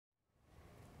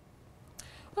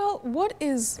Well, what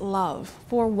is love?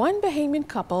 For one Bahamian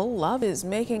couple, love is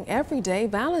making every day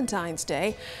Valentine's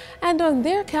Day, and on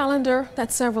their calendar,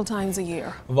 that's several times a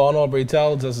year. Vaughn Aubrey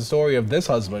tells us the story of this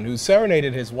husband who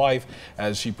serenaded his wife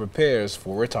as she prepares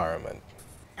for retirement.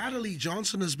 Adelie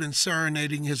Johnson has been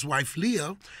serenading his wife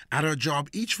Leah at her job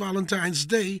each Valentine's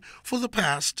Day for the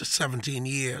past 17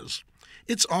 years.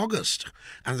 It's August,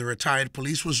 and the retired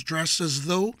police was dressed as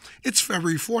though it's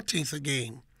February 14th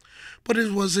again. But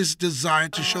it was his desire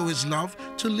to show his love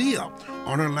to Leah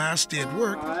on her last day at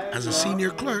work as a senior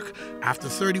clerk after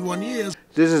 31 years.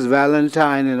 This is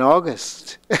Valentine in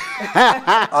August.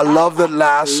 A love that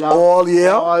lasts all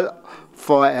year?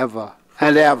 Forever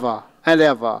and ever and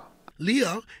ever.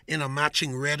 Leah, in a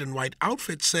matching red and white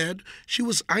outfit, said she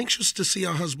was anxious to see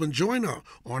her husband join her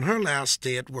on her last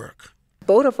day at work.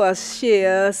 Both of us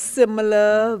share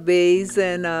similar ways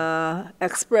in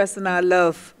expressing our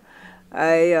love.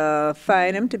 I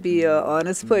find him to be an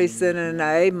honest person, and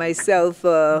I myself,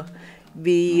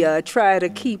 we try to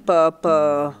keep up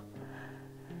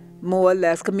more or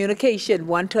less communication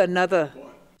one to another.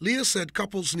 Leah said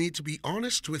couples need to be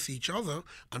honest with each other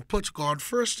and put God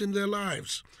first in their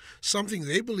lives, something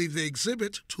they believe they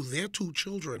exhibit to their two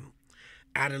children.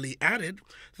 Adelie added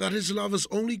that his love has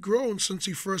only grown since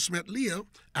he first met Leah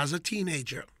as a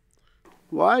teenager.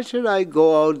 Why should I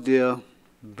go out there,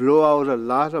 blow out a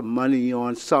lot of money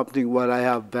on something what I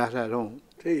have better at home?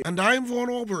 And I'm Vaughn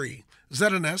Aubrey,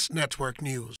 ZNS Network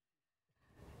News.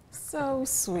 So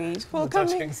sweet. Well,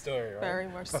 Touching story, right? Very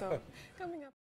much so. Coming up.